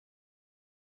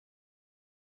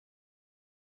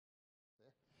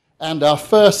And our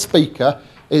first speaker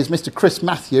is Mr. Chris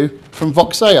Matthew from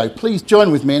Voxeo. Please join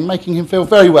with me in making him feel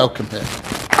very welcome here.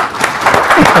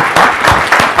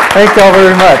 Thank y'all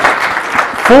very much.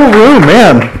 Full room,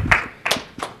 man.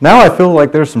 Now I feel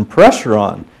like there's some pressure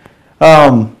on.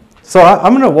 So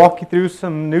I'm going to walk you through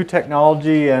some new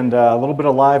technology and a little bit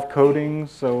of live coding,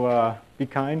 so be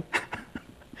kind.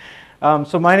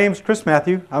 So my name is Chris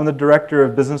Matthew. I'm the Director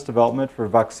of Business Development for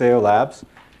Voxeo Labs.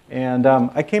 And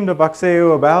I came to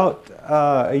Voxeo about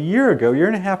a year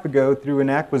and a half ago through an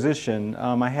acquisition.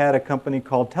 I had a company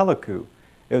called Teleku.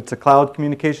 It's a cloud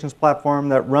communications platform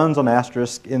that runs on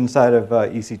Asterisk inside of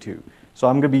EC2. So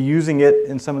I'm going to be using it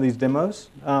in some of these demos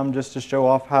just to show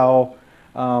off how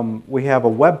we have a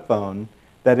web phone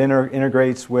that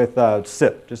integrates with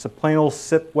SIP, just a plain old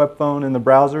SIP web phone in the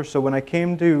browser. So when I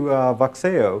came to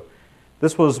Voxeo,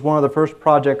 this was one of the first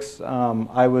projects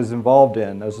I was involved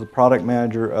in as the product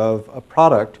manager of a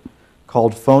product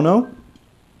called Phono.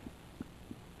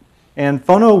 And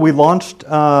Phono we launched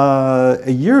a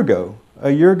year ago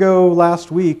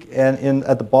last week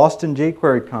at the Boston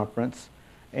jQuery conference.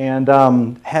 And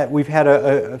we've had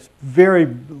a very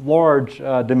large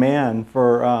demand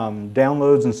for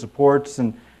downloads and supports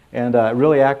and a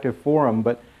really active forum.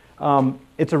 But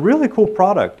it's a really cool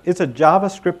product. It's a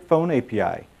JavaScript phone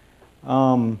API.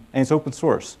 And it's open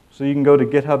source. So you can go to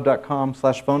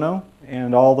github.com/phono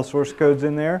and all the source code's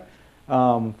in there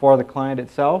for the client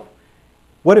itself.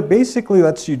 What it basically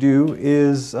lets you do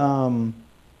is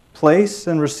place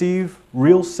and receive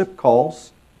real SIP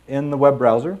calls in the web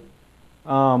browser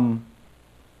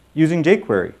using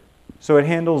jQuery. So it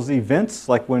handles events,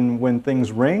 like when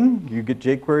things ring, you get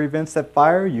jQuery events that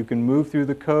fire. You can move through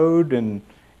the code and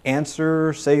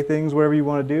answer, say things, whatever you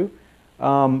want to do.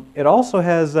 It also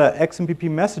has XMPP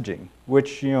messaging,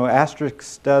 which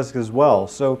Asterisk does as well.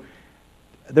 So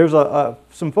there's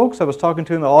some folks I was talking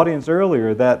to in the audience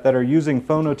earlier that are using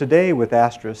Phono today with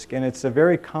Asterisk, and it's a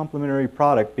very complementary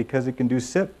product because it can do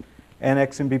SIP and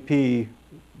XMPP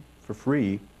for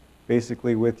free,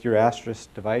 basically with your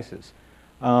Asterisk devices.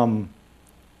 Let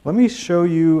me show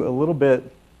you a little bit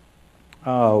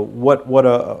what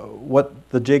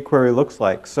the jQuery looks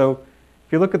like. So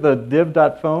if you look at the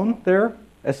div.phone there,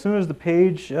 as soon as the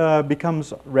page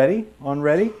becomes ready,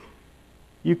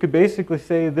 you could basically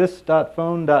say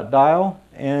this.phone.dial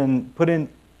and put in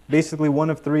basically one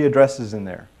of three addresses in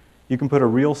there. You can put a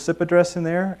real SIP address in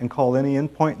there and call any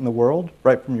endpoint in the world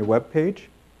right from your web page.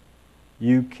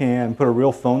 You can put a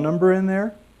real phone number in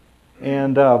there.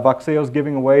 And Voxeo is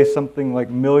giving away something like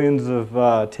millions of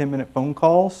 10-minute phone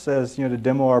calls as to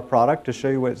demo our product to show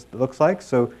you what it looks like.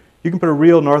 So you can put a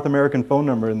real North American phone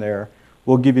number in there.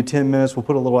 We'll give you 10 minutes. We'll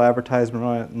put a little advertisement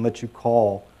on it and let you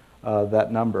call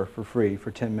that number for free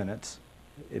for 10 minutes.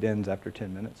 It ends after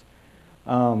 10 minutes.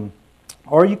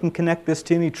 Or you can connect this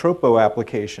to any Tropo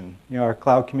application, our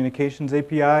cloud communications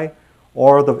API,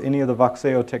 or any of the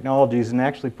Voxeo technologies, and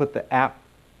actually put the app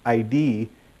ID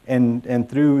and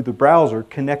through the browser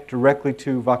connect directly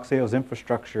to Voxeo's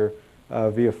infrastructure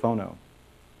via Phono.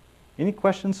 Any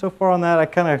questions so far on that? I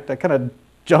kind of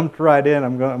jumped right in.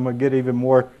 I'm going to get even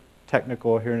more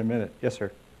technical here in a minute. Yes,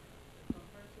 sir.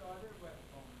 Compared to other web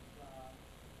phones,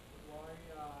 why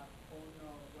Phono?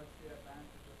 What's the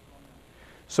advantage of Phono?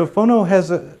 So Phono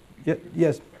has a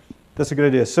yes. That's a good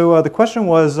idea. So the question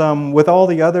was, with all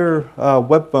the other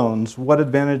web phones, what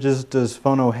advantages does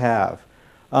Phono have?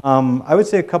 I would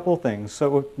say a couple of things.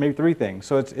 So maybe three things.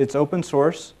 So it's open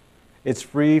source. It's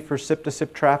free for SIP to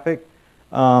SIP traffic.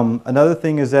 Another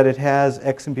thing is that it has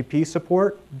XMPP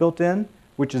support built in,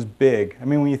 which is big. I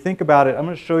mean, when you think about it, I'm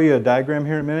going to show you a diagram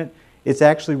here in a minute. It's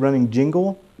actually running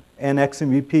Jingle and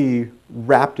XMPP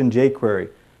wrapped in jQuery.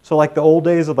 So like the old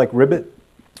days of like Ribbit,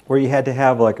 where you had to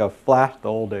have like a flash, the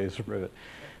old days of Ribbit,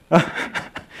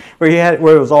 where it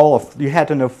was all, you had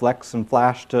to know Flex and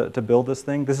Flash to build this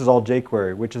thing. This is all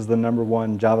jQuery, which is the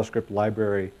 #1 JavaScript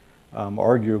library,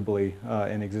 arguably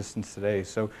in existence today.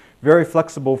 So very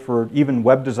flexible for even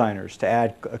web designers to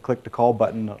add a click-to-call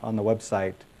button on the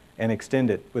website and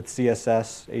extend it with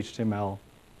CSS, HTML,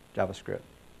 JavaScript.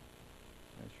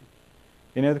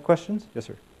 Any other questions? Yes,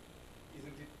 sir. Isn't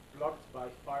it blocked by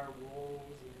firewalls?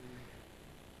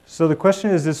 So the question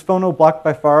is Phono blocked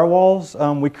by firewalls?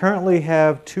 We currently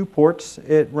have 2 ports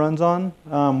it runs on.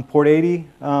 Port 80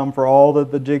 for all the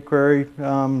jQuery.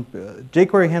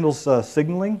 jQuery handles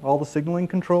signaling, all the signaling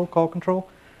control, call control.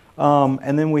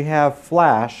 And then we have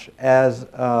Flash as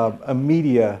a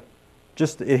media.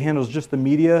 It handles just the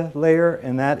media layer,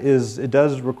 and it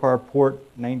does require port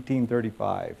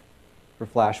 1935 for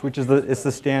Flash, which is it's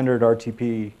the standard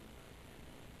RTP.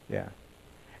 Yeah.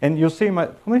 And you'll see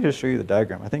let me just show you the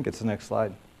diagram. I think it's the next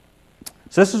slide.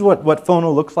 So this is what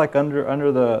Phono looks like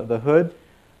under the hood.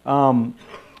 As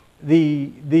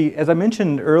I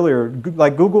mentioned earlier,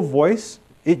 like Google Voice,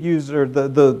 it uses, or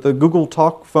the Google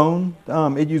Talk phone,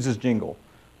 it uses Jingle.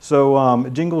 So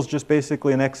Jingle is just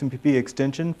basically an XMPP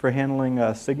extension for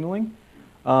handling signaling.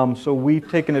 So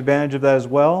we've taken advantage of that as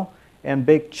well, and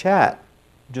baked chat,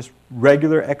 just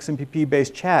regular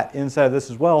XMPP-based chat inside of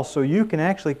this as well. So you can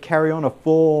actually carry on a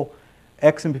full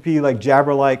XMPP like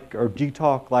Jabber-like or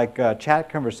Gtalk-like chat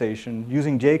conversation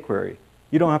using jQuery.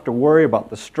 You don't have to worry about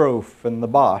the Strophe and the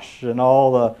Bosh and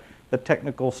all the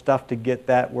technical stuff to get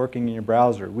that working in your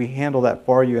browser. We handle that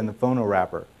for you in the Phono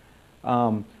wrapper.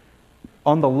 On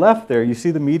the left there, you see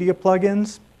the media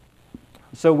plugins.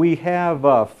 So we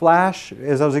have Flash,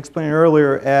 as I was explaining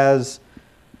earlier, as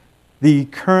the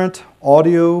current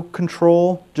audio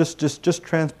control, just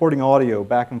transporting audio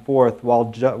back and forth while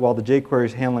the jQuery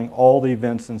is handling all the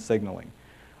events and signaling.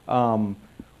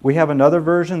 We have another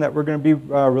version that we're going to be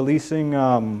releasing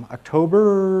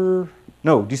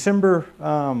December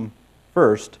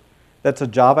 1st. That's a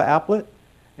Java applet.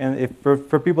 And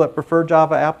for people that prefer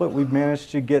Java applet, we've managed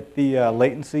to get the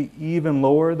latency even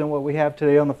lower than what we have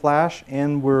today on the Flash.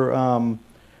 And we're,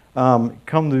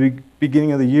 come the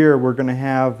beginning of the year, we're going to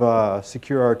have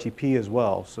secure RTP as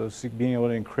well. So being able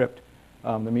to encrypt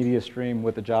the media stream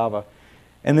with the Java.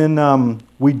 And then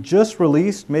we just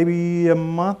released, maybe a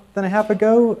month and a half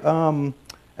ago,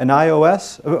 an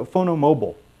iOS, Phono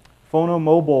Mobile. Phono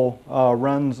Mobile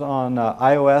runs on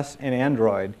iOS and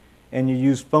Android, and you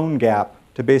use PhoneGap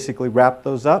to basically wrap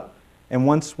those up. And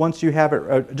once you have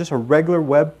it, just a regular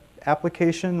web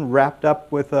application wrapped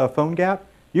up with PhoneGap,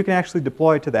 you can actually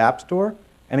deploy it to the App Store,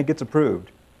 and it gets approved.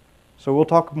 So we'll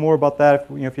talk more about that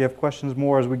if you have questions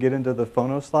more as we get into the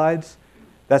Phono slides.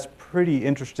 That's pretty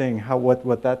interesting how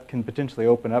what that can potentially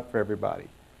open up for everybody.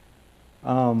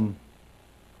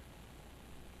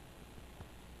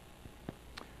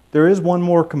 There is one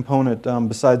more component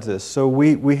besides this. So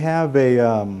we have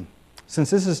a, since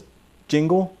this is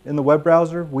Jingle in the web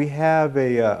browser, we have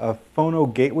a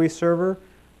Phono gateway server,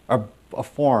 a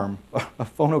farm, a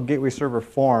Phono gateway server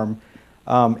farm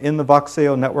in the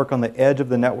Voxeo network on the edge of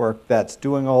the network that's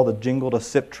doing all the Jingle to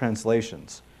SIP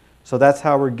translations. So that's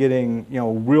how we're getting,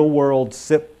 real-world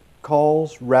SIP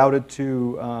calls routed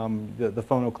to the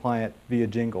Phono client via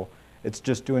Jingle. It's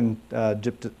just doing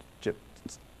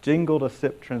Jingle to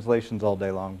SIP translations all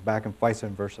day long, back and vice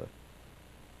versa.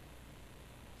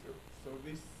 So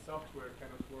this software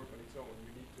cannot work on its own.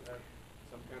 You need to have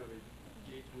some kind of a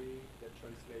gateway that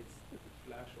translates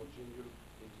Flash or Jingle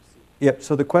into SIP. Yep,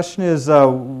 so the question is,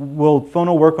 will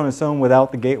Phono work on its own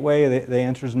without the gateway? The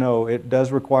answer is no. It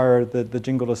does require the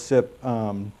Jingle to SIP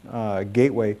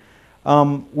gateway.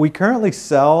 We currently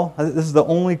sell, this is the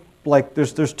only,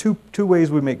 there's two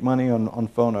ways we make money on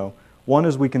Phono. One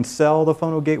is we can sell the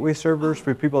Phono gateway servers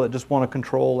for people that just want to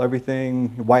control everything,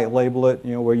 white label it,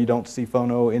 where you don't see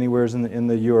Phono anywhere in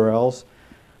the URLs.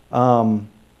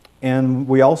 And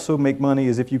we also make money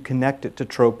is if you connect it to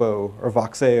Tropo or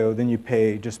Voxeo, then you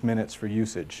pay just minutes for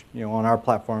usage. On our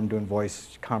platform, doing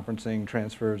voice conferencing,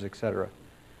 transfers, etc.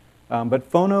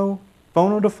 But Phono to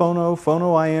Phono,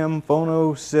 Phono IM,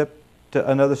 Phono SIP to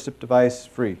another SIP device,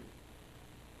 free.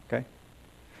 Okay.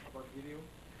 How about video?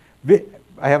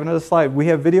 I have another slide. We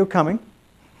have video coming.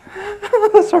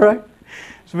 That's all right.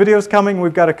 So video's coming.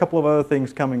 We've got a couple of other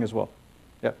things coming as well.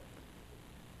 Yep.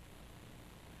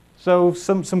 So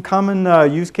some common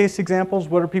use case examples.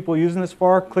 What are people using this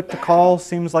for? Click to call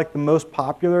seems like the most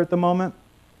popular at the moment,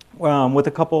 with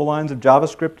a couple of lines of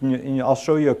JavaScript. And I'll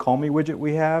show you a Call Me widget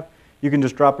we have. You can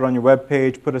just drop it on your web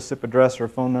page, put a SIP address or a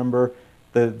phone number.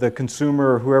 The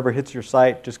consumer or whoever hits your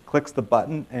site just clicks the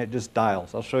button and it just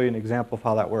dials. I'll show you an example of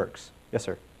how that works. Yes,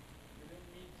 sir. You didn't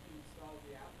need to install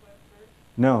the applet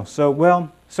first? No.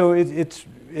 So it's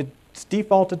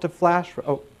defaulted to Flash.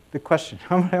 Oh, the question.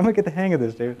 I'm going to get the hang of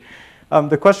this, David.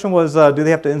 The question was, do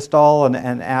they have to install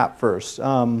an app first?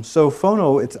 So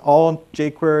Phono, it's all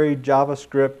jQuery,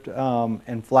 JavaScript,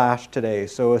 and Flash today.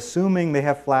 So assuming they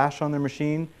have Flash on their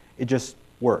machine, it just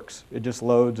works. It just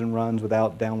loads and runs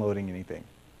without downloading anything.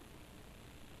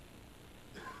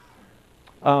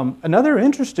 Another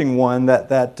interesting one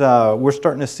that we're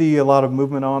starting to see a lot of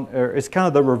movement on is kind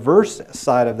of the reverse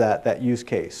side of that use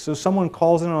case. So someone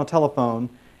calls in on a telephone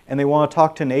and they want to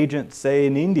talk to an agent, say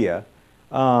in India,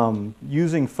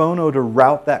 using Phono to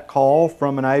route that call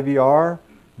from an IVR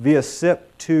via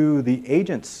SIP to the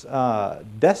agent's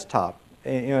desktop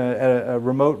at a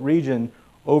remote region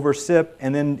over SIP,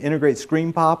 and then integrate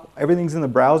screen pop. Everything's in the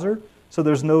browser. So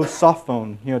there's no soft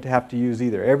phone, to have to use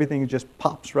either. Everything just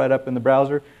pops right up in the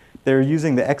browser. They're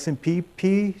using the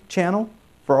XMPP channel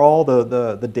for all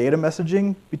the data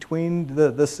messaging between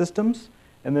the systems.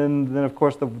 And then of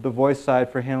course, the voice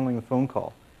side for handling the phone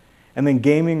call. And then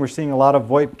gaming, we're seeing a lot of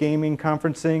VoIP gaming,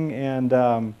 conferencing,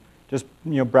 and just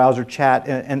browser chat,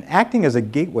 and acting as a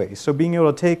gateway. So being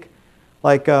able to take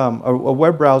like a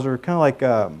web browser, kind of like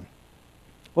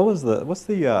what's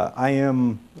the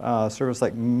IM service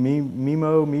like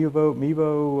Mevo,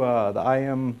 the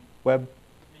IM web?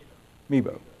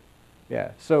 Mevo.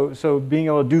 Yeah. So being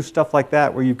able to do stuff like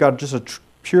that, where you've got just a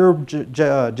pure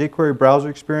jQuery browser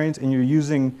experience, and you're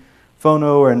using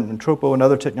Phono and Tropo and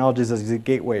other technologies as a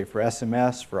gateway for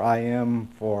SMS, for IM,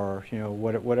 for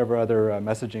whatever other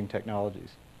messaging technologies.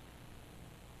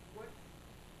 What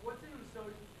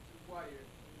services required?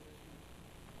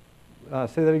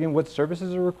 Say that again. What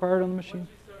services are required on the machine?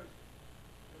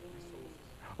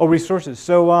 What's resources? Oh, resources.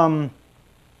 So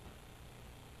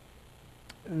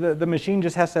the machine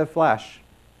just has to have flash.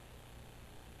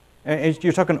 And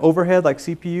you're talking overhead, like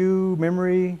CPU,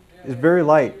 memory, is very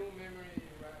light.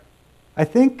 I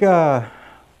think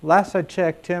last I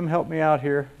checked, Tim helped me out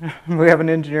here. We have an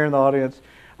engineer in the audience.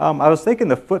 I was thinking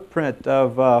the footprint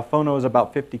of Phono is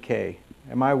about 50K.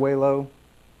 Am I way low?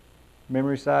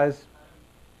 Memory size?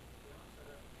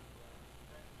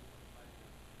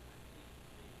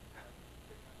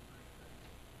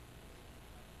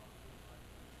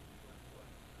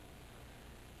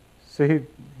 So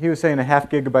he was saying a 0.5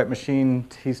 gigabyte machine.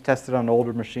 He's tested on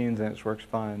older machines and it works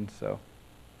fine. So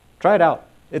try it out.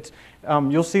 It's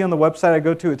you'll see on the website I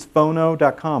go to. It's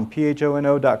phono.com,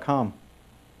 phono.com.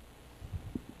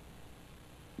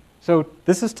 So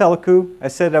this is Teleku. I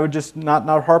said I would just not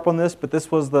harp on this, but this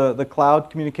was the cloud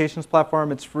communications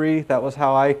platform. It's free. That was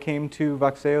how I came to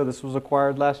Voxeo. This was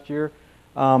acquired last year.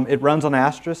 It runs on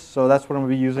Asterisk, so that's what I'm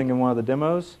going to be using in one of the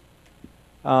demos.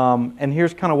 And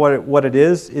here's kind of what it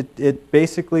is. It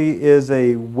basically is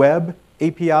a web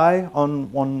API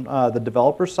on the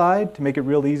developer side to make it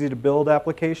real easy to build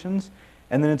applications.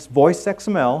 And then it's voice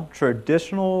XML,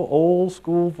 traditional old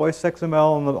school voice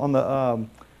XML on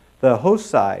the host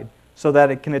side, so that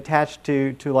it can attach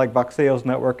to like Voxeo's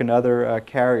network and other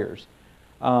carriers.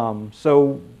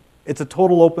 So it's a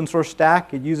total open source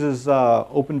stack. It uses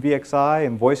OpenVXI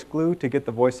and VoiceGlue to get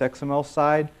the voice XML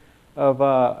side of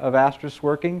Asterisk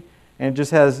working, and it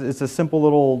just it's a simple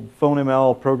little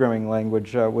PhoneML programming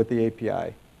language with the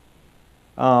API.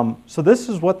 So this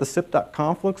is what the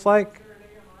SIP.conf looks like.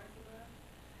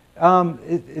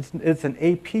 It's an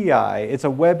API. It's a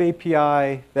web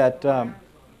API that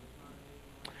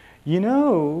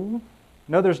no,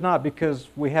 there's not, because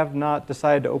we have not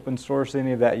decided to open source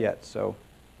any of that yet. So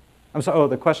I'm sorry. Oh,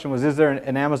 the question was, is there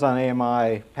an Amazon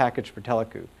AMI package for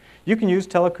Teleku? You can use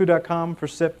teleku.com for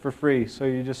SIP for free, so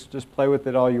you just play with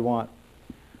it all you want.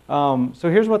 So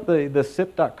here's what the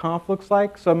SIP.conf looks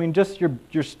like. So I mean, just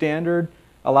your standard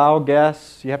allow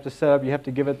guests. You have to set up. You have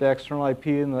to give it the external IP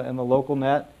and the local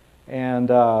net, and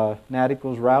NAT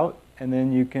equals route, and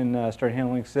then you can start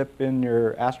handling SIP in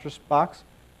your Asterisk box.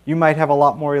 You might have a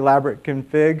lot more elaborate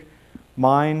config.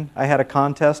 Mine, I had a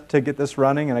contest to get this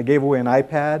running, and I gave away an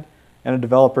iPad. And a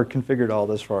developer configured all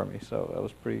this for me, so I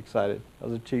was pretty excited. That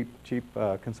was a cheap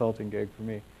consulting gig for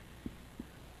me.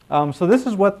 So this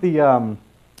is what the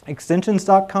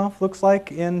extensions.conf looks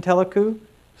like in Teleku.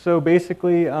 So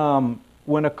basically,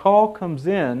 when a call comes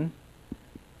in,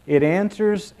 it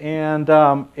answers, and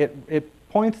it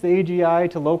points the AGI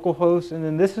to localhost, and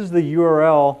then this is the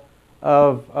URL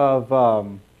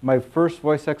of my first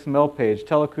voice XML page,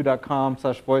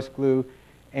 teleku.com/voiceglue.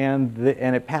 And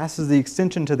it passes the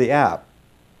extension to the app.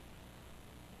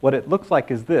 What it looks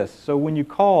like is this. So when you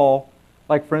call,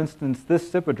 like for instance, this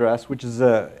SIP address, which is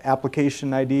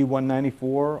application ID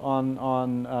 194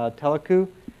 on Teleku,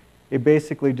 it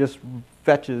basically just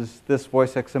fetches this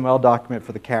voice XML document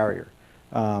for the carrier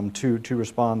to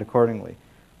respond accordingly.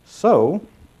 So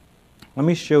let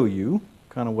me show you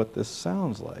kind of what this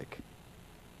sounds like.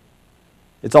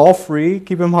 It's all free.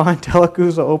 Keep in mind, Teleku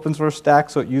is an open source stack,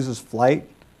 so it uses Flight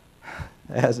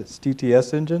as its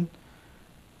TTS engine,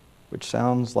 which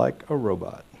sounds like a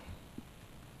robot.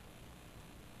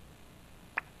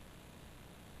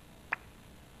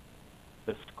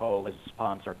 This call is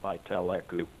sponsored by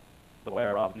Teleku.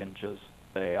 Beware of ninjas.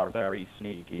 They are very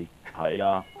sneaky.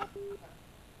 Hiya.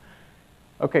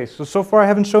 Okay, so far I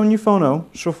haven't shown you Phono.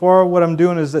 So far what I'm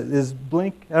doing is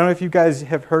Blink. I don't know if you guys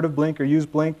have heard of Blink or use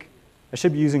Blink. I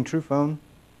should be using TruePhone.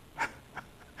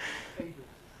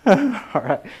 All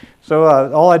right. So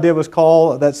all I did was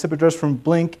call that SIP address from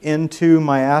Blink into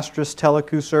my Asterisk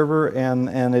Teleku server,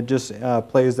 and it just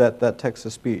plays that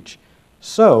text-to-speech.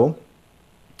 So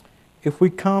if we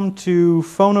come to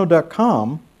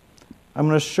phono.com, I'm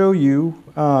going to show you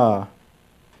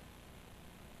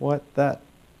what that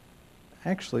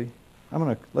actually.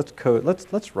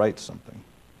 Let's write something.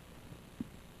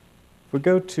 If we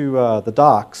go to the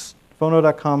docs,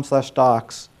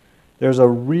 phono.com/docs, there's a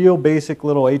real basic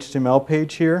little HTML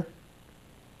page here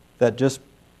that just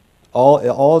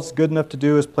all it's good enough to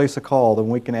do is place a call, then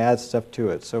we can add stuff to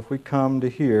it. So if we come to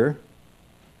here,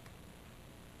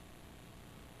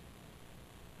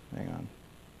 hang on.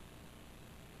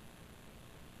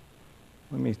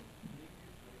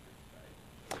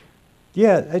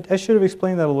 Yeah, I should have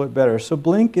explained that a little bit better. So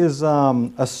Blink is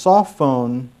a soft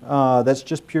phone that's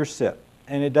just pure SIP.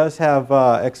 And it does have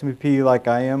XMPP like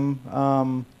IM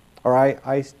or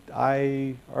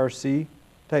IRC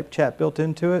type chat built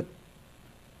into it.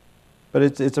 But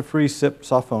it's a free SIP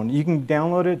soft phone. You can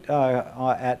download it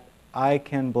at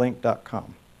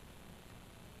icanblink.com.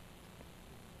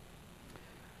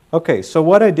 Okay, so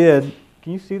what I did,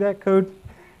 can you see that code?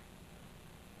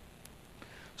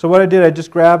 So what I did, I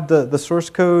just grabbed the source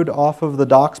code off of the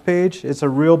docs page. It's a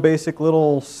real basic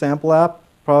little sample app,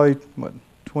 probably, what,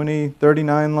 20,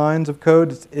 39 lines of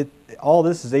code. All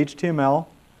this is HTML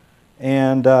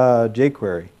and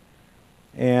jQuery.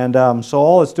 And so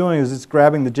all it's doing is it's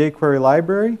grabbing the jQuery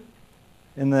library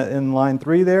in line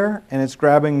 3 there, and it's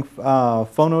grabbing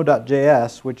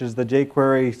phono.js, which is the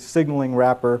jQuery signaling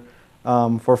wrapper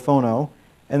for Phono.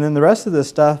 And then the rest of this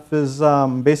stuff is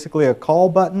basically a call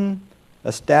button,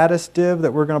 a status div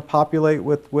that we're going to populate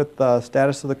with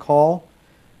status of the call.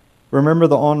 Remember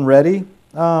the on ready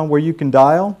where you can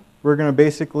dial? We're going to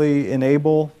basically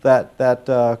enable that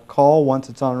call once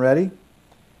it's on ready.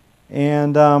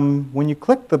 And when you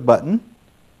click the button,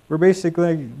 we're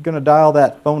basically going to dial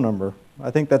that phone number. I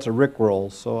think that's a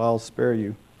Rickroll, so I'll spare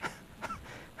you.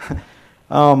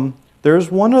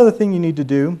 There's one other thing you need to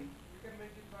do. You can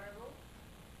make it viable.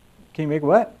 Can you make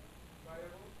what? Viable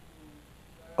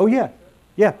to Oh yeah,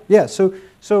 yeah. So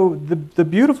the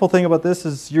beautiful thing about this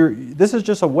is this is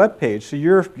just a web page. So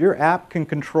your app can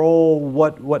control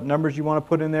what numbers you want to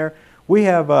put in there. We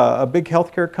have a big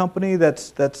healthcare company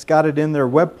that's got it in their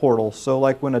web portal. So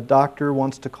like when a doctor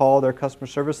wants to call their customer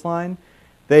service line,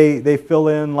 they fill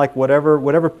in like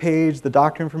whatever page, the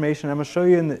doctor information. I'm going to show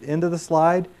you in the end of the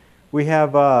slide. We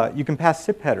have you can pass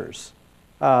SIP headers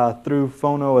through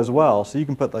Phono as well. So you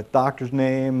can put like doctor's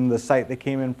name, the site they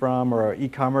came in from, or an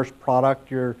e-commerce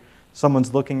product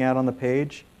someone's looking at on the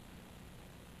page.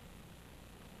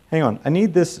 Hang on, I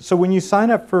need this. So when you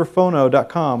sign up for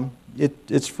phono.com,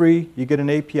 it's free. You get an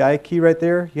API key right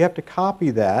there. You have to copy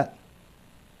that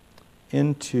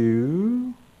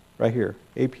into right here,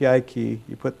 API key.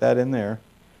 You put that in there.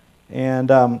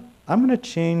 And I'm going to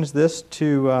change this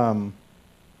to,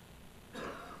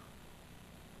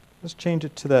 let's change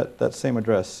it to that same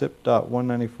address,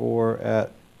 sip.194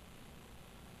 at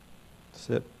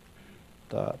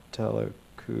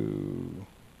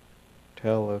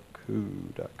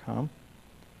sip.teleku.com.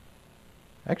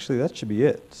 Actually, that should be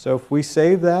it. So if we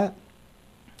save that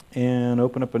and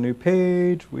open up a new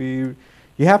page, you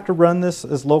have to run this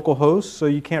as localhost, so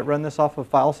you can't run this off a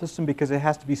file system because it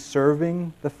has to be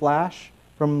serving the flash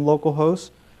from localhost.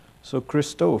 So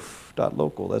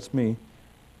Christophe.local, that's me.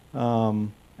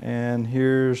 And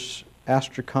here's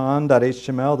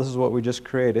astracon.html. This is what we just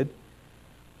created.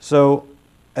 So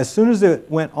as soon as it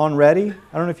went on ready,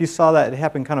 I don't know if you saw that, it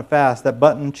happened kind of fast. That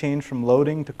button changed from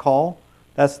loading to call.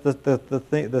 That's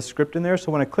the script in there.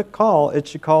 So when I click call, it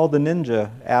should call the Ninja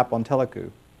app on Teleku.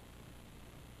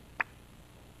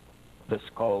 This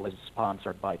call is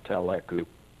sponsored by Teleku.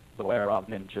 Beware of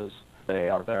ninjas. They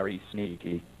are very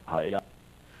sneaky. I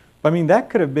mean, that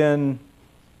could have been...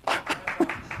 I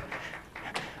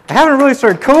haven't really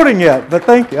started coding yet, but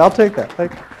thank you. I'll take that.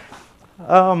 Thank you.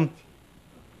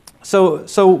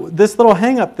 So this little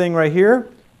hang-up thing right here,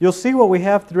 you'll see what we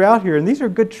have throughout here. And these are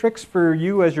good tricks for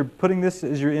you as you're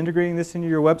integrating this into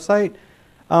your website.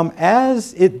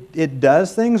 As it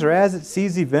does things, or as it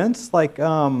sees events, like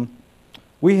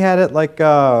we had it like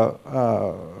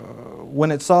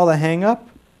when it saw the hang-up,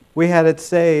 we had it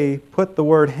say, put the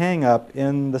word hang-up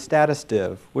in the status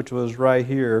div, which was right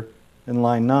here in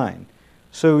line 9.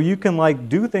 So you can like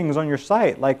do things on your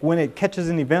site, like when it catches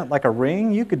an event like a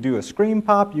ring, you could do a screen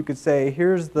pop. You could say,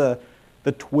 here's the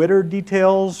Twitter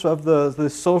details of the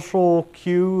social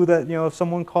queue that, if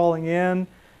someone calling in,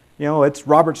 it's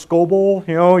Robert Scoble,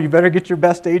 you better get your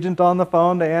best agent on the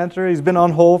phone to answer. He's been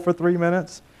on hold for 3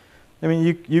 minutes. I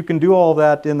mean, you can do all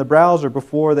that in the browser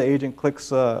before the agent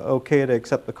clicks OK to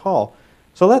accept the call.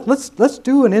 So let's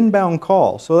do an inbound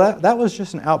call. So that was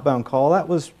just an outbound call. That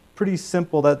was pretty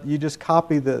simple, that you just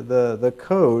copy the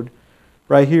code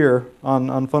right here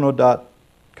on phono.com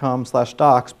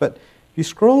facebook.com/docs. But if you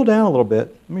scroll down a little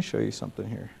bit, let me show you something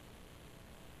here.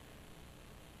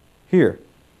 Here,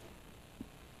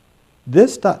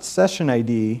 this .session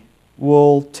ID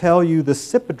will tell you the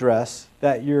SIP address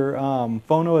that your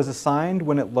phono is assigned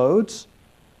when it loads.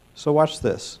 So watch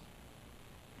this.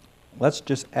 Let's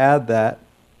just add that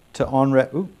to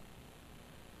onReady.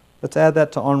 Let's add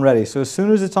that to onReady. So as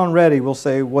soon as it's onReady, we'll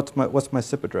say, what's my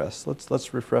SIP address?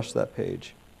 Let's refresh that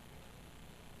page.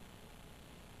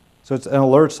 So it's an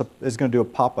alert is going to do a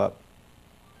pop-up.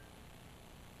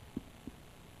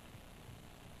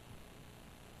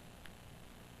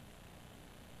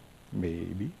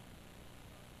 Maybe.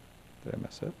 Did I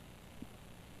mess up?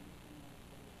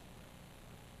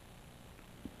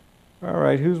 All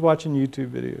right, who's watching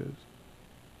YouTube videos?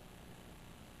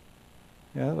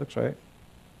 Yeah, that looks right.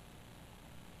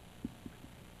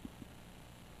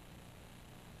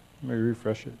 Let me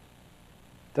refresh it.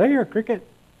 Did I hear a cricket?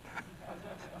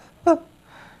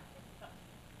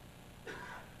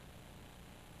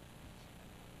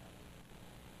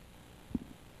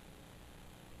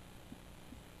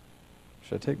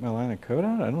 Should I take my line of code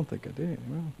out? I don't think I did.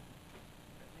 Well.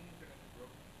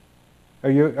 Are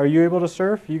you able to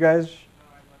surf? You guys?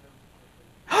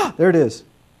 There it is.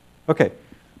 Okay.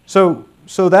 So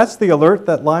that's the alert,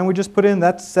 that line we just put in.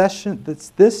 That's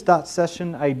this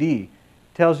 .session ID.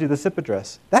 Tells you the SIP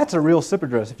address. That's a real SIP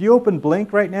address. If you open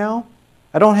Blink right now,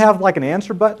 I don't have like an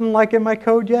answer button like in my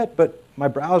code yet, but my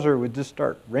browser would just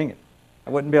start ringing. I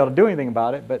wouldn't be able to do anything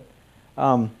about it, but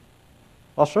I'll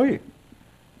show you.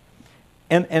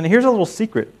 And here's a little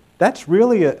secret. That's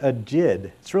really a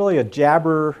JID. It's really a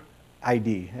Jabber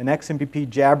ID, an XMPP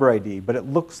Jabber ID, but it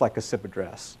looks like a SIP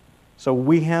address. So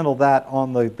we handle that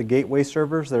on the gateway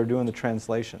servers that are doing the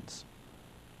translations.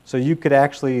 So you could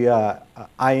actually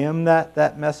IM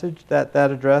that message, that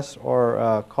address,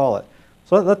 or call it.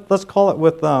 So let's call it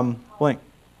with Blink.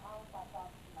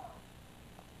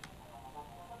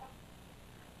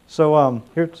 So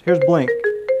here's Blink.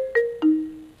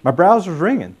 My browser's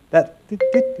ringing. That's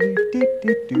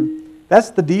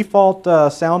the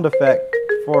default sound effect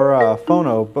for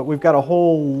phono, but we've got a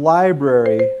whole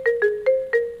library.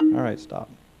 All right, stop.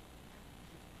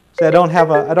 See, I don't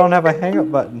have a hang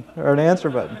up button or an answer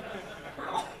button.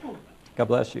 God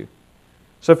bless you.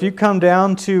 So if you come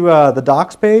down to the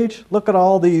docs page, look at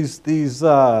all these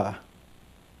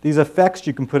effects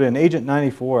you can put in. Agent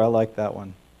 94, I like that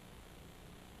one.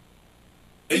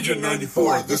 Agent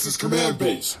 94, this is Command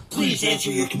Base. Please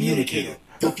answer your communicator.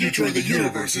 The future of the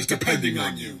universe is depending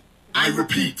on you. I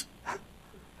repeat.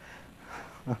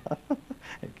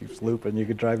 It keeps looping. You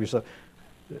could drive yourself.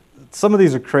 Some of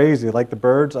these are crazy, like the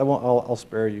birds. I'll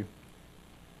spare you.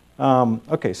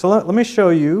 Okay, so let me show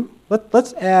you.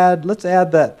 Let's add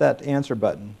that answer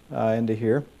button into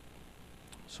here.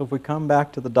 So if we come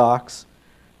back to the docs,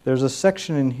 there's a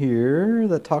section in here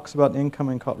that talks about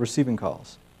incoming call, receiving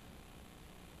calls.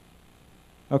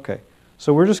 Okay,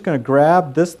 so we're just going to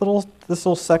grab this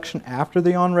little section after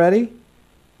the onReady,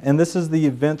 and this is the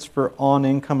events for on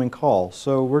incoming call.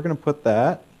 So we're going to put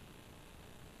that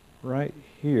right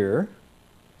here.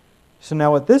 So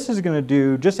now what this is going to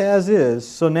do, just as is,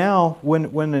 so now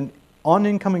when an on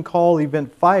incoming call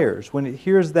event fires, when it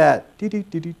hears that, it's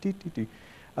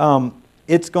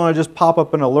going to just pop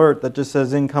up an alert that just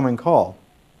says incoming call.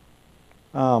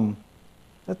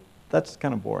 That's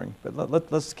kind of boring, but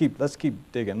let's keep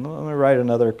digging. Let me write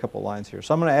another couple lines here.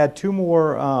 So I'm going to add two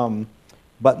more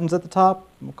buttons at the top.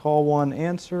 I'm going to call one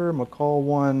answer. I'm going to call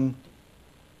one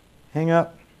hang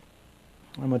up.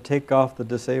 I'm going to take off the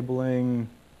disabling,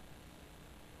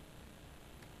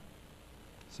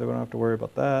 so we don't have to worry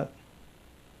about that.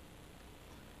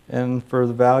 And for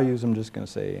the values, I'm just going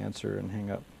to say answer and hang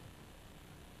up.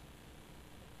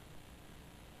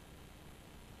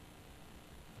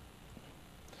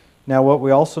 Now what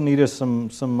we also need is some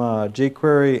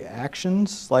jQuery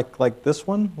actions like this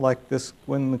one, like this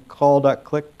when the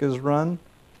call.click is run,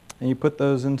 and you put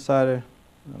those inside a,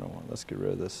 I don't want, let's get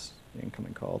rid of this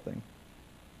incoming call thing.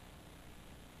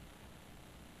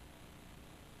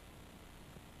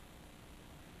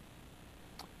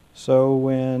 So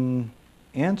when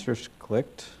answer's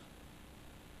clicked,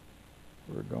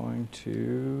 we're going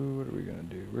to, what are we going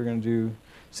to do? We're going to do,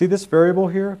 see this variable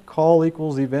here, call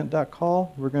equals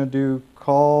event.call. We're going to do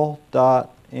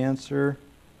call.answer,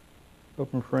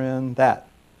 open paren, that.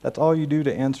 That's all you do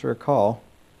to answer a call.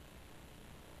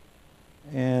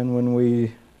 And when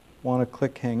we want to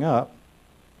click hang up,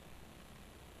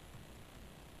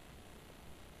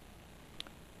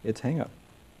 it's hang up.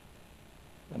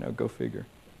 I know, go figure.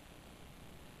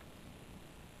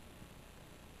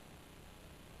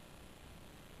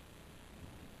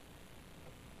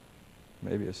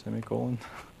 maybe a semicolon.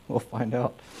 We'll find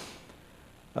out.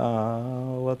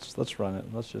 Let's run it.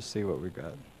 Let's just see what we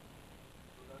got.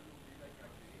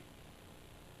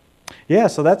 Yeah,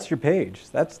 so that's your page.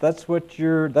 That's the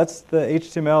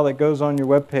HTML that goes on your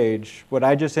web page. What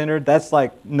I just entered, that's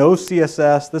like no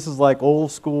CSS. This is like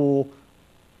old school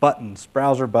buttons,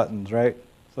 browser buttons, right?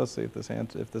 So let's see if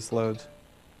this loads.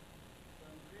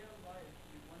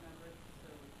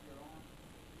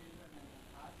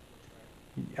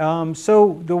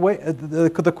 So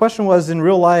the question was, in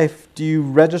real life, do you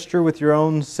register with your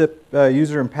own SIP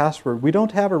user and password? We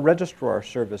don't have a registrar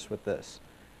service with this.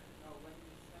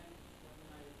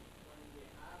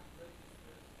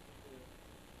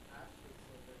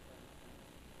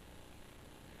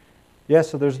 Yeah,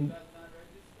 so there's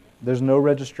no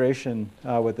registration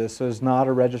with this, so it's not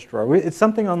a registrar. It's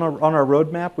something on our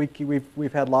roadmap.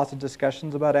 We've had lots of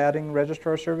discussions about adding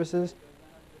registrar services.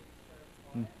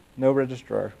 No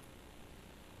registrar.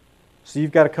 So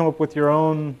you've got to come up with your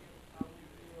own.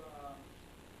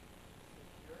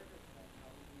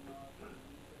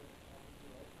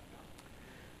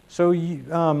 So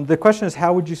the question is,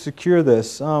 how would you secure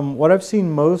this? What I've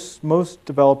seen most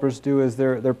developers do is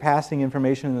they're passing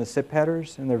information in the SIP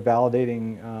headers, and they're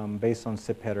validating based on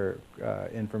SIP header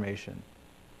information.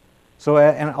 So,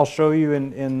 and I'll show you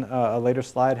in a later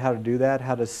slide how to do that,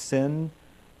 how to send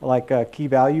like key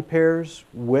value pairs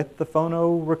with the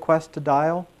phono request to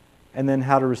dial, and then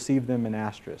how to receive them in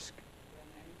asterisk.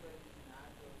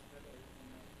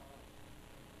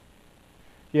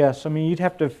 Yes, I mean, you'd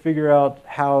have to figure out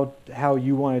how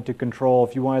you wanted to control.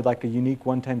 If you wanted like a unique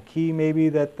one-time key maybe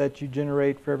that you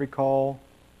generate for every call,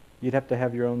 you'd have to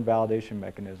have your own validation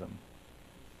mechanism.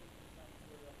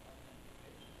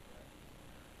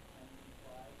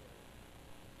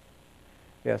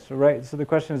 Yeah, so the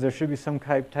question is, there should be some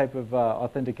type of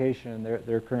authentication, and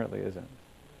there currently isn't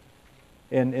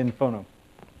in phono.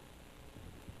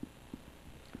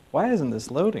 Why isn't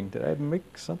this loading? Did I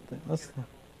make something?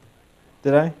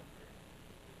 Did I?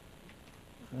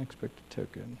 Unexpected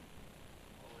token.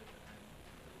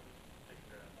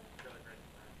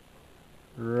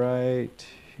 Right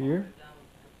here.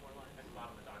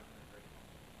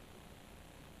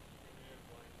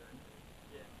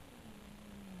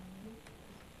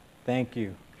 Thank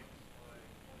you.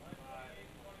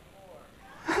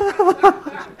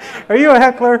 Are you a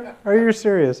heckler? Are you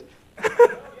serious?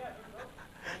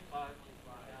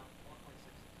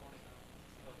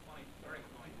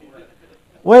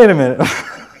 Wait a minute.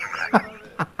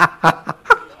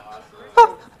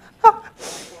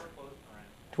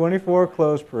 24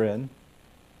 close paren.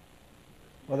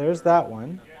 Well, there's that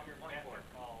one.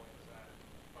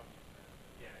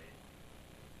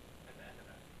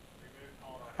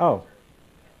 Oh,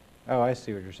 I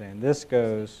see what you're saying. This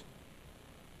goes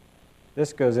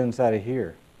inside of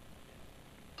here.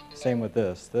 Same with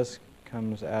this. This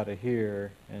comes out of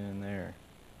here and in there.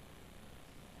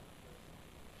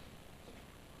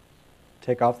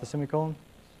 Take off the semicolon?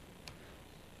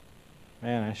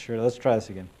 Man, let's try this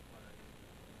again.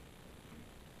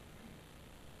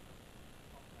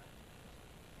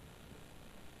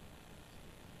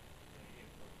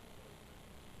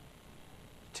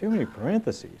 Too many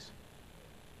parentheses.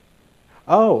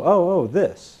 Oh,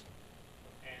 this.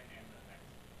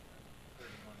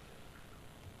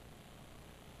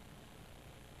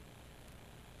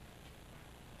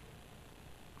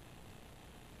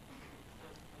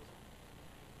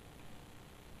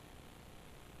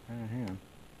 Hang on.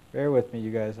 Bear with me,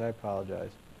 you guys. I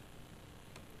apologize.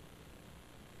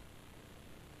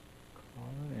 Call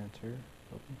and answer.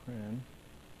 Open paren.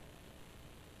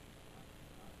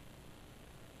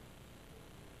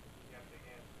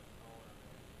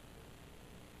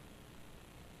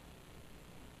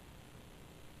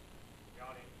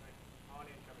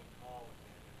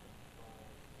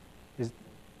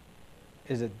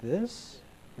 Is it this?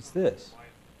 It's this.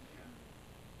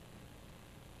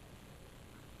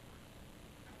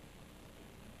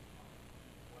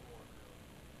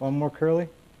 One more curly?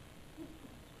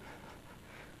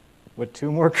 Would two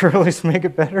more curlies make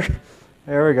it better?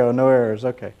 There we go, no errors,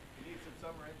 okay. You need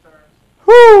some summary terms.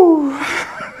 Whoo!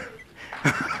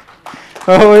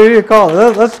 Oh, what do you call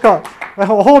it? Let's call it.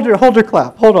 Hold your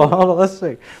clap. Hold on, let's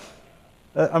see.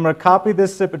 I'm going to copy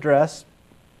this zip address,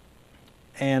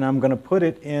 and I'm going to put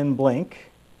it in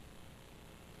blank.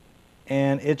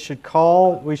 And it should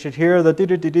call, we should hear the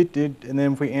did, and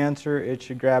then if we answer, it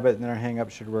should grab it, and then our hang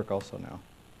up should work also now.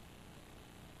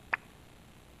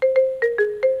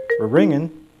 We're ringing.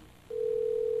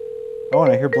 Oh,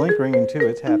 and I hear Blink ringing too.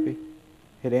 It's happy.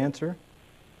 Hit answer.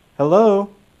 Hello?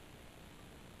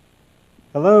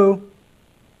 Hello?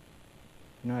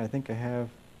 know, I think I have.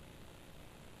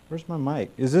 Where's my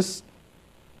mic? Is this?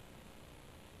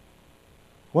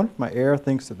 I wonder if my Air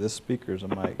thinks that this speaker is a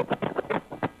mic.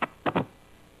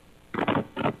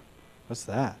 What's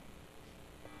that?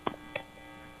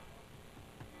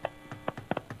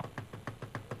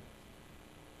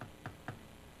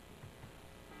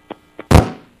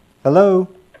 Hello?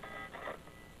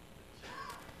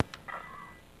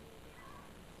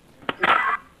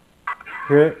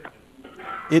 Hear it?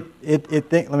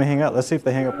 Let me hang up. Let's see if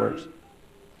the hang up works.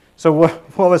 So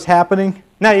what was happening?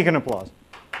 Now you can applaud.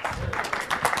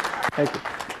 Thank you.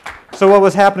 So what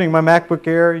was happening, my MacBook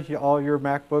Air, all your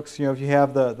MacBooks, if you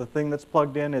have the thing that's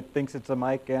plugged in, it thinks it's a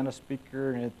mic and a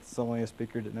speaker, and it's only a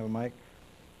speaker, didn't have a mic,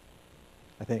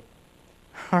 I think.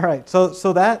 All right,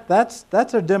 so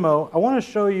that's a demo. I want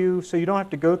to show you, so you don't have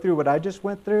to go through what I just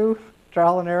went through,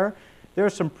 trial and error. There are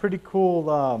some pretty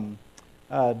cool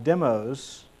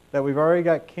demos that we've already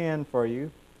got canned for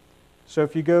you. So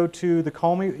if you go to the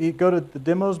Call Me, you go to the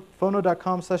demos,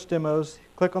 phono.com/demos,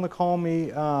 click on the Call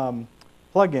Me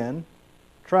plugin,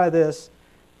 try this.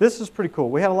 This is pretty cool.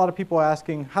 We had a lot of people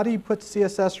asking, how do you put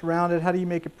CSS around it? How do you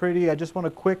make it pretty? I just want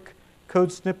a quick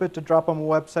code snippet to drop on my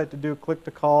website to do a click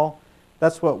to call.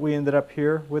 That's what we ended up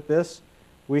here with this.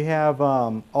 We have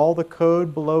all the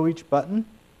code below each button.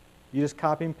 You just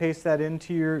copy and paste that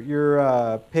into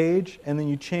your page, and then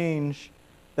you change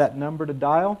that number to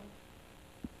dial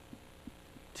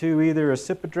to either a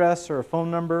SIP address or a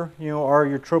phone number, or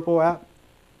your Tropo app,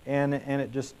 and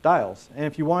it just dials. And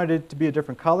if you wanted it to be a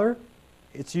different color,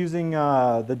 it's using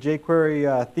the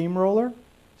jQuery theme roller.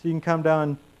 So you can come down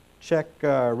and check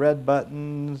red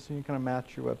buttons. You can kind of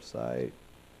match your website.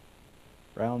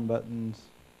 Brown buttons.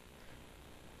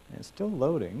 And it's still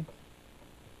loading.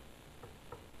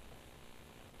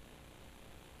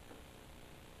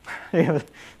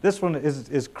 This one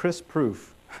is crisp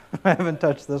proof. I haven't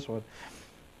touched this one.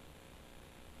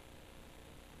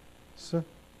 So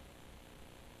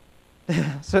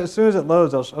as soon as it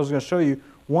loads, I was going to show you.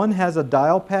 One has a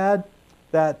dial pad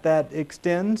that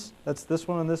extends. That's this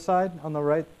one on this side, on the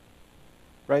right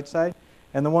side,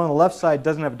 and the one on the left side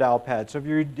doesn't have a dial pad. So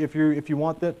if you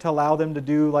want to allow them to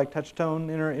do like touch tone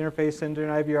interface into an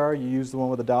IVR, you use the one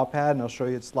with the dial pad, and I'll show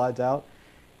you it slides out.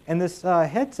 And this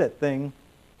headset thing,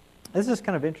 this is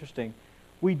kind of interesting.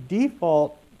 We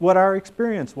default. What our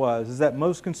experience was is that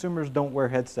most consumers don't wear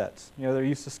headsets. They're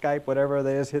used to Skype, whatever.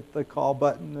 They just hit the call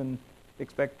button and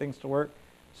expect things to work.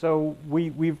 So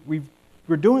we're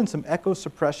doing some echo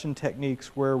suppression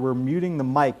techniques where we're muting the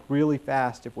mic really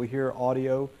fast if we hear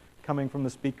audio coming from the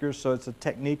speakers. So it's a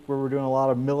technique where we're doing a lot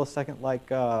of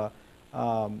millisecond-like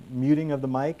muting of the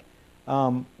mic.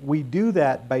 We do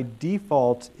that by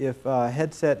default if a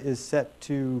headset is set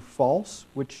to false,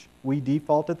 which we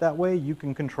default it that way. You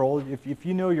can control, if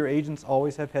you know your agents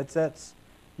always have headsets,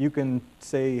 you can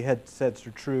say headsets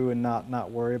are true and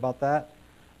not worry about that.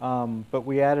 But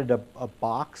we added a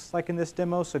box like in this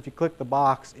demo, so if you click the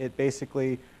box, it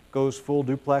basically goes full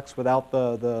duplex without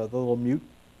the little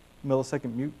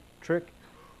millisecond mute trick.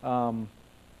 Oh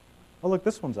look,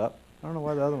 this one's up. I don't know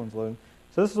why the other one's loading.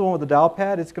 So this is the one with the dial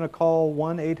pad. It's going to call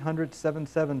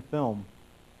 1-800-77-film.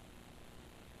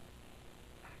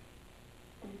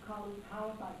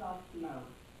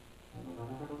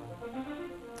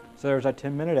 So there's our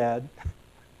 10-minute ad,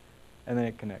 and then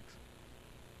it connects.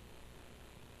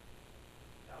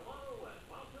 Hello and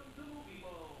welcome to Movie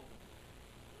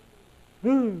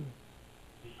Phone.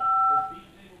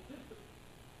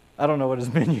 I don't know what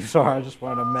his menus are. I just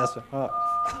wanted to mess it up.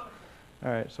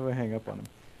 All right, so we hang up on him.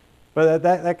 But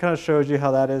that kind of shows you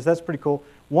how that is. That's pretty cool.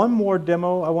 One more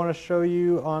demo I want to show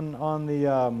you on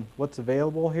the what's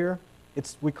available here.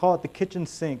 We call it the kitchen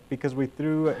sink because we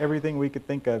threw everything we could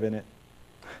think of in it.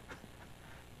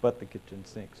 But the kitchen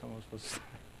sink, someone was supposed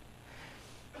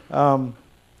to.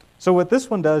 So what this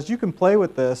one does, you can play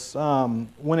with this.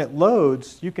 When it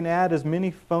loads, you can add as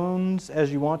many phones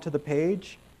as you want to the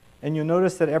page. And you'll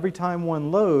notice that every time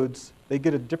one loads, they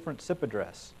get a different SIP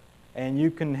address. And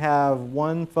you can have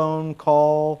one phone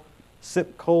call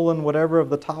SIP colon whatever of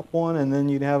the top one, and then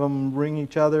you'd have them ring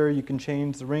each other. You can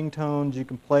change the ringtones. You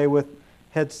can play with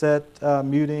headset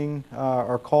muting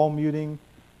or call muting.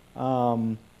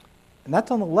 And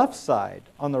that's on the left side.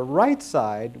 On the right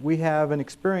side, we have an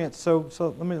experience. So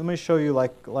let me show you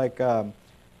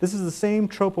this is the same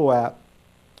Tropo app.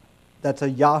 That's a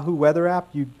Yahoo weather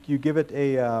app. You give it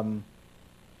your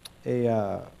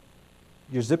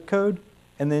zip code,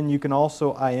 and then you can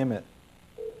also IM it,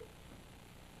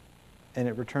 and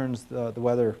it returns the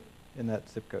weather in that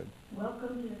zip code.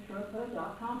 Welcome to the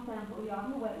Tropo.com sample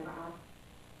Yahoo weather app.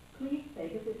 Please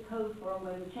take a zip code for a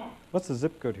weather check. What's the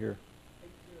zip code here?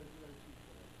 It's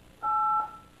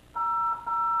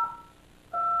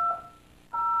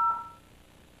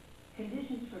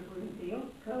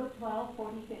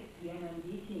p.m.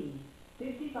 MDT.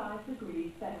 55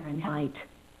 degrees Fahrenheit.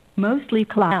 Mostly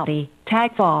cloudy.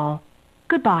 Tag fall.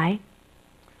 Goodbye.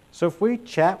 So if we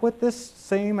chat with this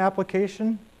same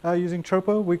application using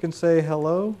Tropo, we can say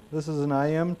hello. This is an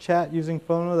IM chat using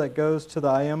Phono that goes to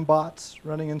the IM bots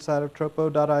running inside of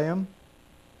tropo.im.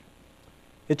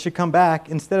 It should come back,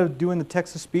 instead of doing the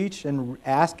text-to-speech and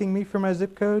asking me for my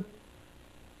zip code,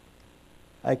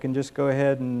 I can just go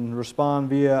ahead and respond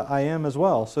via IM as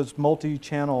well. So it's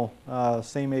multi-channel,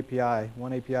 same API,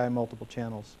 one API, multiple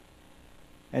channels.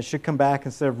 And it should come back,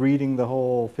 instead of reading the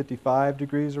whole 55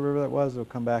 degrees or whatever that was, it'll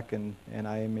come back and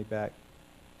IM me back.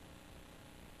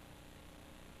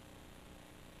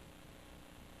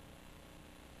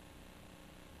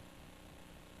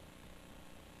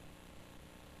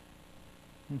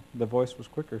 The voice was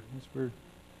quicker. That's weird.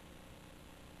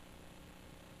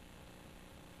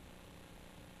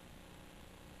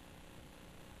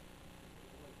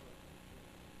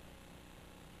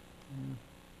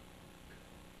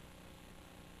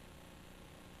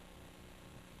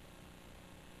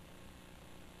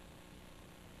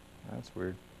 That's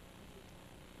weird.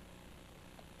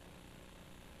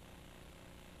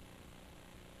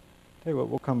 Tell you what,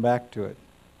 we'll come back to it.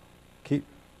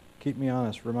 Keep me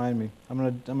honest. Remind me. I'm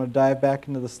gonna dive back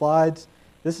into the slides.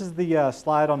 This is the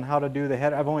slide on how to do the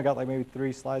header. I've only got like maybe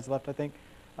 3 slides left, I think.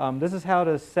 This is how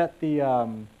to set the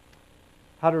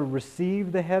how to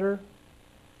receive the header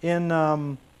in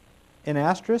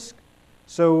Asterisk.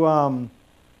 So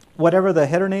whatever the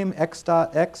header name, x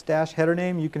header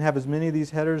name, you can have as many of these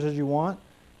headers as you want.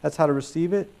 That's how to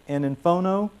receive it. And in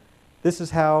Phono, this is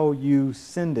how you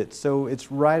send it. So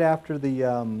it's right after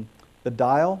the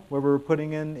dial, where we're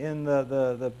putting in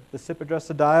the SIP address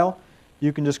to dial.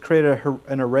 You can just create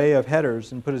an array of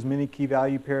headers and put as many key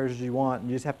value pairs as you want,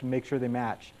 and you just have to make sure they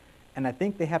match. And I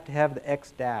think they have to have the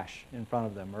x dash in front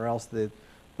of them, or else the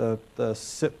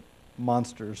SIP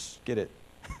monsters get it.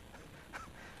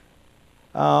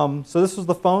 So this was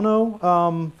the Phono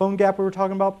phone gap we were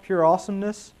talking about, pure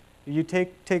awesomeness. You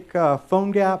take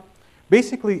phone gap.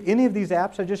 Basically, any of these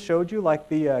apps I just showed you, like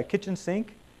the kitchen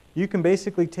sink, you can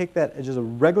basically take that as just a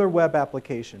regular web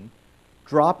application,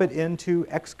 drop it into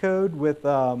Xcode with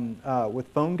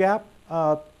PhoneGap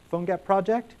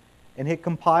project, and hit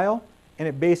compile, and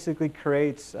it basically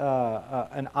creates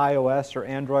an iOS or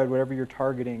Android, whatever you're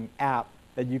targeting, app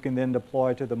that you can then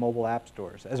deploy to the mobile app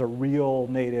stores as a real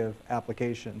native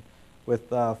application with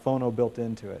Phono built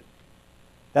into it.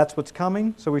 That's what's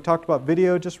coming. So we talked about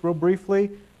video just real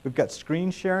briefly. We've got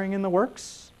screen sharing in the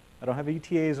works. I don't have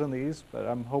ETAs on these, but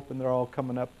I'm hoping they're all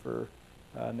coming up for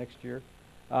next year.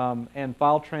 And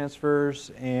file transfers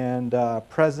and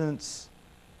presence.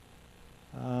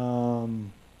 I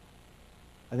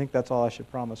think that's all I should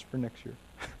promise for next year.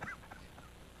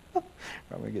 I'm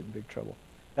going to get in big trouble.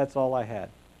 That's all I had.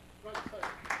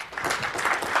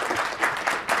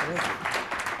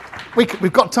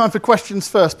 We've got time for questions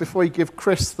first before you give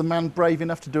Chris, the man brave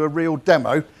enough to do a real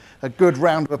demo, a good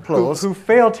round of applause. Who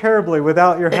failed terribly.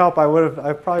 Without your help,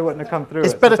 I probably wouldn't have come through.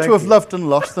 It's better to have loved and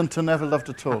lost than to never loved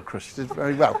at all, Chris. You did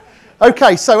very well.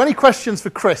 Okay, so any questions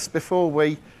for Chris before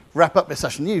we wrap up this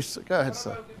session? Go ahead,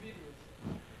 sir.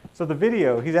 So the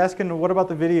video, he's asking, what about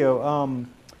the video?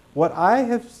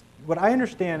 What I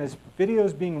understand is video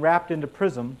is being wrapped into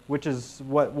Prism, which is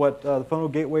what the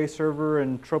Phono Gateway server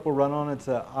and Tropo run on. It's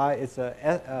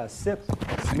a SIP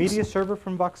media server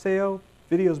from Voxeo.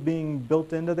 Video is being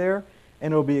built into there,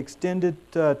 and it will be extended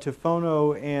to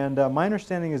Phono. And my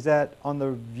understanding is that on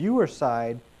the viewer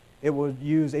side, it will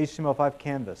use HTML5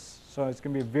 canvas. So it's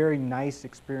going to be a very nice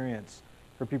experience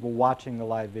for people watching the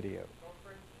live video.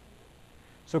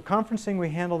 So conferencing, we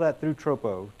handle that through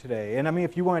Tropo today. And I mean,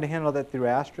 if you wanted to handle that through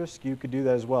Asterisk, you could do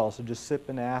that as well. So just SIP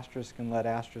into Asterisk and let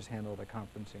Asterisk handle the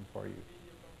conferencing for you.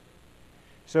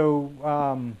 So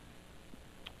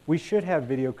we should have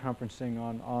video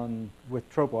conferencing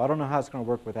with Tropo. I don't know how it's going to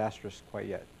work with Asterisk quite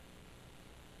yet.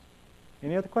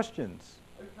 Any other questions?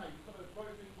 Okay, you've got a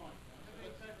very big mic now.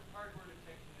 What type of hardware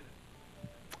detection is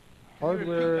it?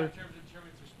 Hardware.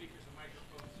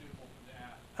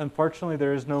 Unfortunately,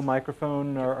 there is no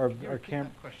microphone or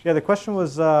camera. Yeah, the question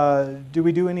was, do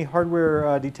we do any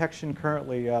hardware detection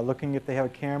currently? Looking if they have a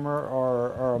camera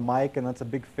or a mic, and that's a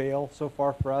big fail so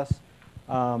far for us.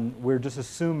 We're just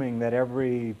assuming that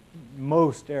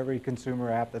most every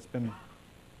consumer app that's been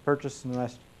purchased in the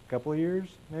last couple of years,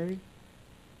 maybe?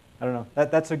 I don't know.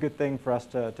 That's a good thing for us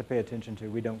to pay attention to.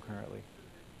 We don't currently.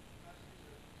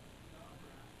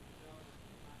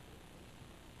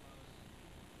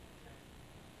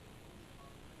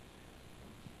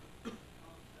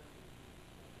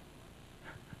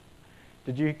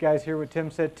 Did you guys hear what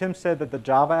Tim said? Tim said that the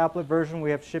Java applet version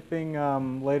we have shipping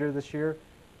later this year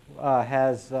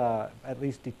has at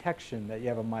least detection that you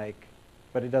have a mic,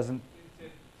 but it doesn't. It said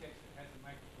text that has a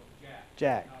microphone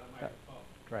Jack. not a microphone.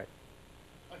 Right.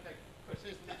 Okay, Chris,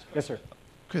 here's the next question. Yes, sir.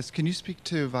 Chris, can you speak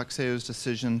to Voxeo's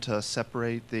decision to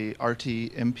separate the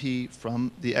RTMP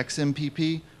from the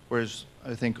XMPP, whereas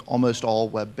I think almost all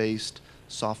web-based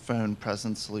soft phone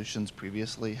presence solutions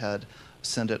previously had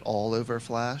sent it all over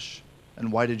Flash? And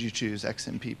why did you choose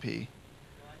XMPP?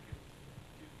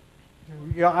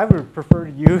 Yeah, I would prefer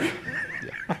to you.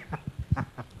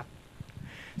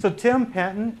 So Tim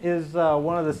Penton is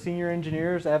one of the senior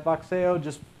engineers at Voxeo,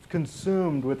 just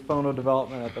consumed with phono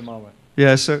development at the moment.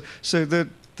 Yeah, so the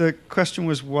question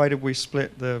was why did we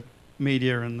split the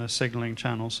media and the signaling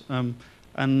channels?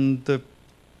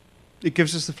 It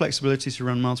gives us the flexibility to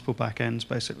run multiple backends,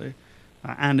 basically.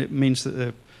 And it means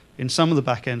that in some of the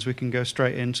backends, we can go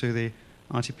straight into the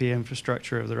RTP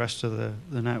infrastructure of the rest of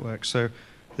the network. So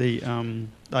the phone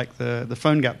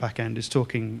gap backend is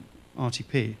talking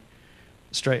RTP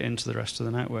straight into the rest of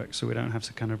the network, so we don't have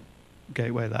to kind of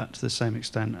gateway that to the same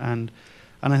extent. And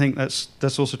I think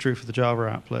that's also true for the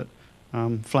Java applet.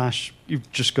 Flash, you've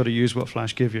just got to use what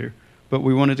Flash give you. But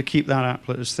we wanted to keep that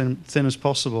applet as thin as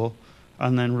possible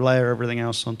and then layer everything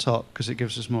else on top because it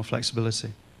gives us more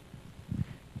flexibility.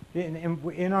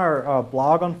 In our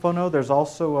blog on Phono, there's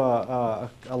also a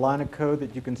line of code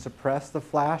that you can suppress the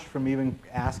Flash from even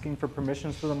asking for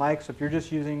permissions for the mic. So if you're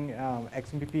just using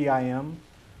XMPP IM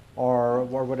or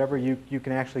whatever, you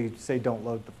can actually say don't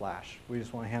load the Flash. We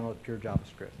just want to handle it pure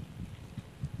JavaScript.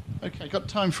 Okay, got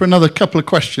time for another couple of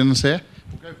questions here.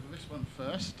 We'll go for this one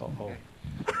first. Uh-oh.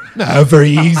 No,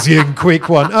 very easy and quick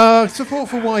one. Support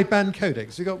for wideband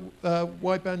codecs. You got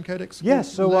wideband codecs?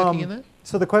 Yes. So lurking in there?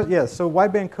 so the question, yes. So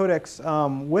wideband codecs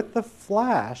with the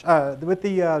Flash, with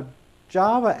the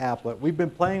Java applet, we've been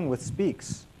playing with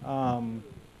speaks,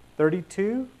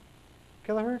 32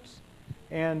 kilohertz,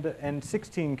 and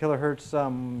 16 kilohertz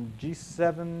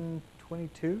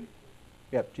G722.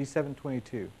 Yep,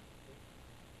 G722,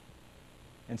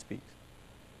 and speaks.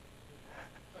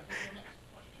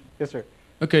 Yes, sir.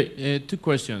 Okay, two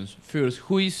questions. First,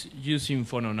 who is using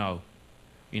Phono now?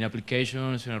 In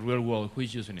applications, in a real world, who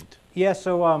is using it? Yeah,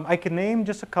 so I can name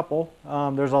just a couple.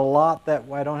 There's a lot that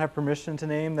I don't have permission to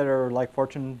name that are like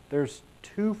Fortune. There's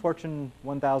 2 Fortune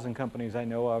 1000 companies I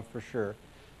know of for sure.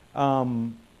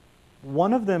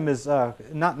 One of them is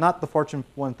not the Fortune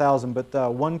 1000, but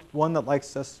one that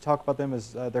likes us to talk about them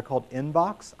is they're called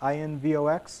Invox,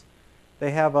 INVOX.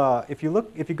 They have if you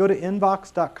go to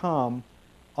invox.com.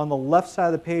 On the left side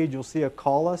of the page, you'll see a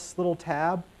Call Us little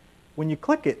tab. When you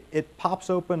click it, it pops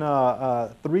open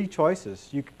 3 choices.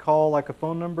 You could call like a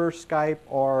phone number, Skype,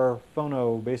 or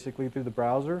Phono basically through the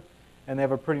browser, and they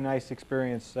have a pretty nice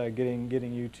experience getting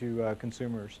you to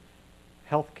consumers.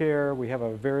 Healthcare, we have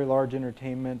a very large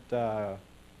entertainment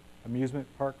amusement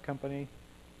park company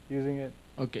using it.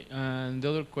 Okay, and the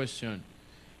other question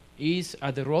is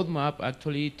at the roadmap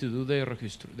actually to do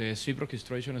the SIP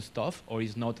registration stuff, or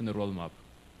is not in the roadmap?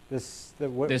 The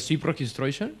SIP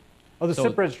registration? Oh, the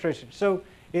SIP registration. So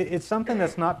it's something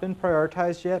that's not been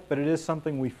prioritized yet, but it is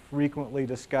something we frequently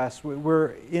discuss.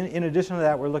 We're in addition to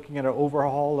that, we're looking at an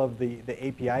overhaul of the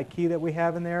API key that we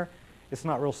have in there. It's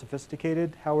not real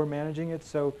sophisticated how we're managing it,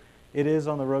 so it is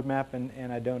on the roadmap,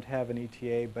 and I don't have an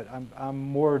ETA, but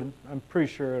I'm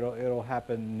pretty sure it'll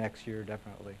happen next year,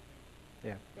 definitely.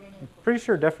 Yeah, I'm pretty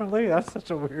sure definitely. That's such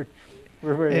a weird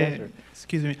answer.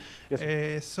 Excuse me.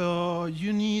 Yes, so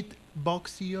you need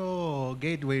Voxeo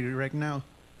gateway right now.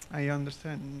 I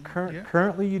understand.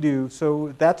 Currently you do.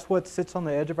 So that's what sits on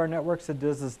the edge of our networks that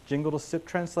does this jingle to SIP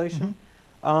translation.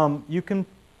 You can.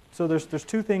 So there's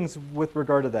 2 things with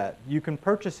regard to that. You can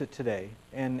purchase it today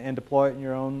and deploy it in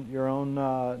your own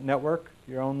network,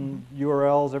 your own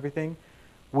URLs, everything.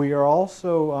 We are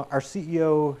also our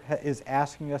CEO is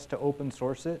asking us to open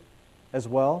source it as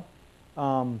well.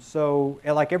 So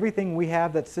like everything we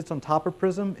have that sits on top of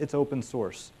Prism, it's open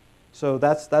source. So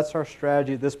that's our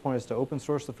strategy at this point, is to open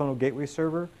source the Phono Gateway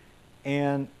server,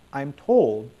 and I'm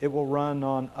told it will run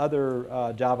on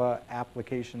other Java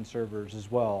application servers as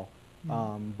well.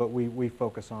 But we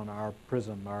focus on our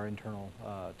Prism, our internal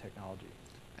technology.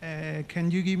 Can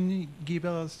you give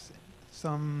us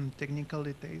some technical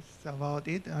details about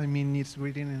it? I mean, it's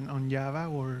written on Java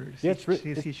or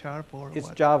C Sharp or what? It's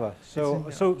Java. So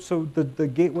the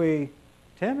gateway,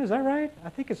 Tim, is that right? I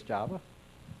think it's Java.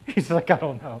 He's like, I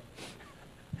don't know.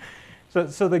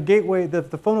 So the gateway, the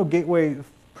Phono Gateway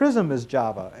Prism is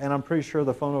Java, and I'm pretty sure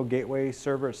the Phono Gateway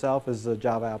server itself is a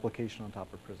Java application on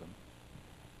top of Prism.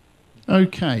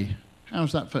 Okay.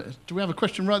 How's that for? Do we have a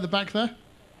question right at the back there?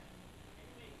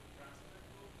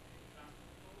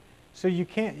 So you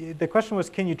can't. The question was,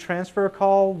 can you transfer a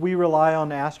call? We rely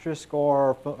on Asterisk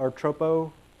or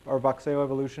Tropo or Voxeo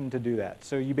Evolution to do that.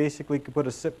 So you basically could put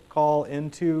a SIP call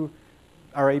into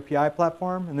our API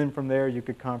platform, and then from there you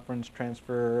could conference,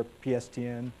 transfer,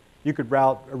 PSTN. You could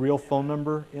route a real phone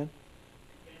number in.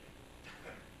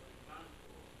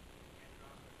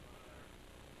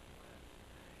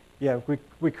 Yeah,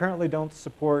 we currently don't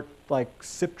support like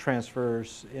SIP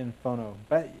transfers in Phono,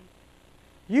 but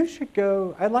you should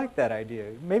go. I like that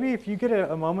idea. Maybe if you get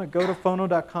a moment, go to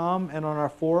phono.com and on our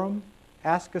forum,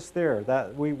 ask us there.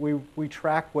 That we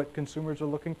track what consumers are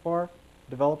looking for,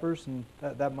 developers, and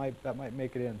that might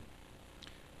make it in.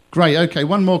 Great. Okay,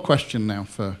 one more question now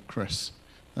for Chris.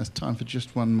 There's time for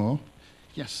just one more.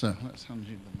 Yes, sir. Let's hand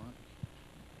you the mic.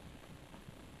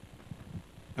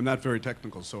 I'm not very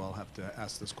technical, so I'll have to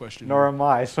ask this question. Nor am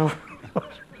I. So,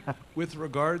 with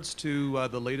regards to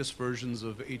the latest versions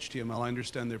of HTML, I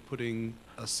understand they're putting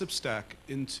a SIP stack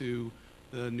into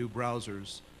the new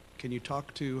browsers. Can you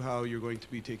talk to how you're going to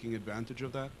be taking advantage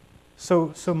of that?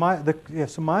 So my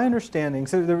understanding.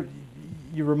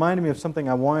 You reminded me of something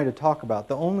I wanted to talk about.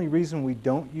 The only reason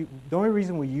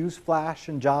we use Flash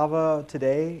and Java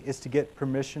today is to get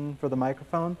permission for the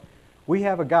microphone. We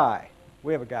have a guy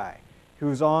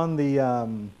who's on the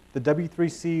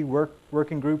W3C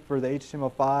working group for the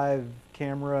HTML5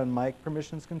 camera and mic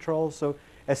permissions controls. So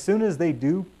as soon as they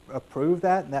do approve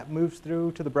that and that moves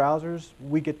through to the browsers,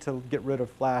 we get to get rid of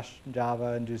Flash and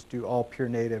Java and just do all pure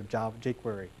native Java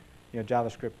jQuery,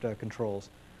 JavaScript controls.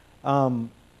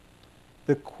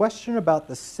 The question about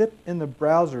the SIP in the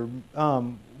browser,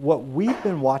 what we've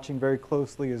been watching very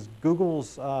closely is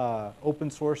Google's open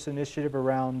source initiative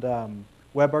around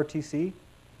WebRTC.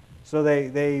 So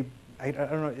I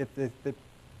don't know if the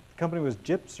company was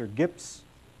GIPS or GIPS.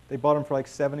 They bought them for like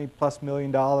 $70+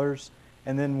 million.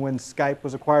 And then when Skype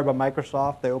was acquired by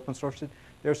Microsoft, they open sourced it.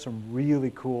 There's some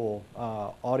really cool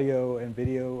audio and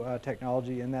video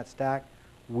technology in that stack.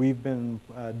 We've been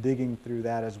digging through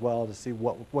that as well to see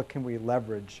what can we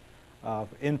leverage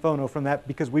in Phono from that,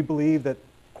 because we believe that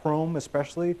Chrome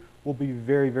especially will be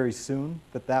very, very soon,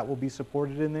 that will be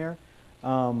supported in there.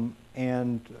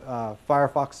 And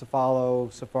Firefox to follow,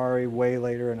 Safari way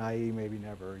later, and IE maybe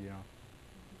never,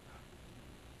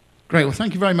 Great. Well,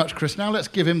 thank you very much, Chris. Now let's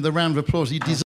give him the round of applause he deserves.